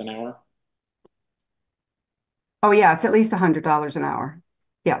 $800 an hour? Oh yeah, it's at least $100 an hour.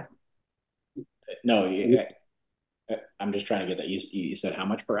 Yeah. No, I'm just trying to get that. You said how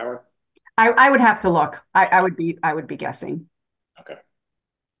much per hour? I would have to look. I would be guessing. Okay.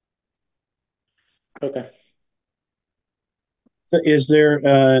 Okay. So is there,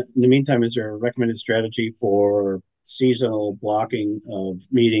 in the meantime, is there a recommended strategy for seasonal blocking of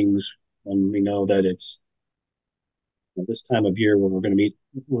meetings when we know that it's this time of year when we're going to meet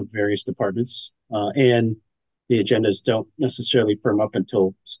with various departments, and the agendas don't necessarily firm up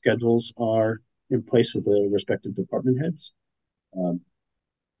until schedules are in place with the respective department heads?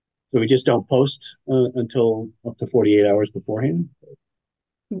 So we just don't post until up to 48 hours beforehand?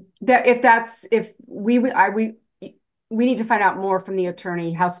 If we need to find out more from the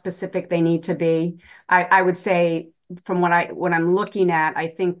attorney how specific they need to be. I would say from what I'm looking at, I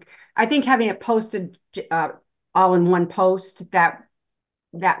think having it posted all in one post, that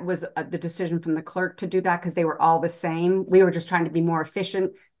was the decision from the clerk to do that because they were all the same. We were just trying to be more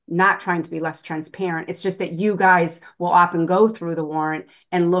efficient, not trying to be less transparent. It's just that you guys will often go through the warrant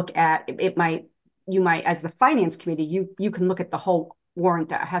and look at it. You might, as the finance committee, you can look at the whole warrant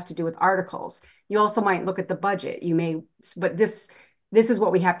that has to do with articles. You also might look at the budget. But this is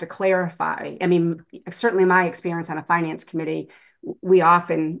what we have to clarify. I mean, certainly my experience on a finance committee, we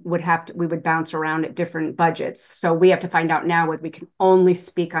often would bounce around at different budgets. So we have to find out now whether we can only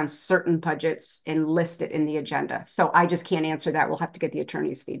speak on certain budgets and list it in the agenda. So I just can't answer that. We'll have to get the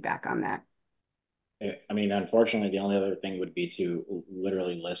attorney's feedback on that. I mean, unfortunately, the only other thing would be to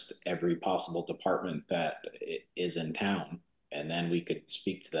literally list every possible department that is in town, and then we could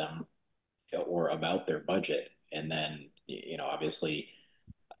speak to them or about their budget. And then, obviously,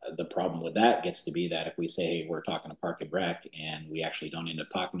 the problem with that gets to be that if we say we're talking to Park and Rec and we actually don't end up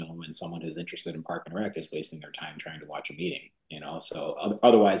talking to them, and someone who's interested in Park and Rec is wasting their time trying to watch a meeting, so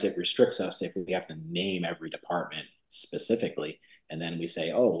otherwise it restricts us if we have to name every department specifically. And then we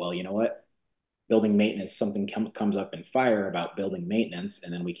say, oh, well, you know what? Building maintenance, something comes up in fire about building maintenance,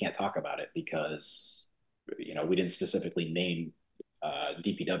 and then we can't talk about it because, we didn't specifically name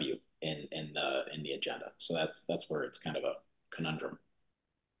DPW in the agenda. So that's where it's kind of a conundrum.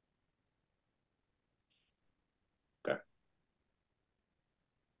 Okay.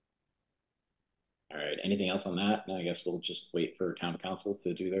 All right. Anything else on that? No, I guess we'll just wait for town council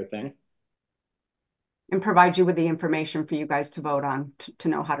to do their thing. and provide you with the information for you guys to vote on to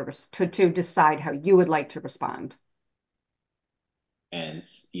know how to decide how you would like to respond. And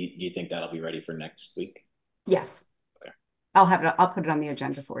you think that'll be ready for next week? Yes. Okay. I'll put it on the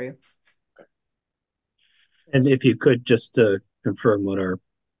agenda for you. Okay. And if you could just confirm what our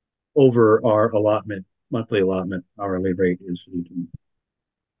monthly allotment hourly rate is.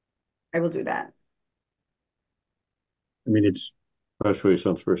 I will do that. I mean, it's Especially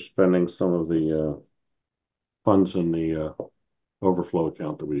since we're spending some of the funds in the overflow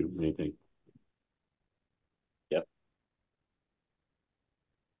account that we maintain. Yep.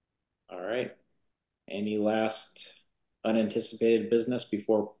 All right. Any last unanticipated business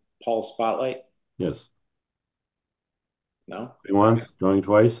before Paul's spotlight? Yes. No? Going once, going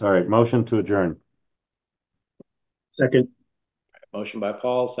twice. All right, motion to adjourn. second. Motion by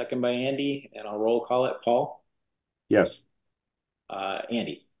Paul, second by Andy, and I'll roll call it. Paul? Yes.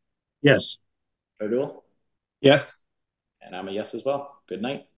 Andy? Yes. O'Doul? Yes. And I'm a yes as well. Good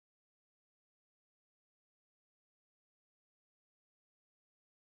night.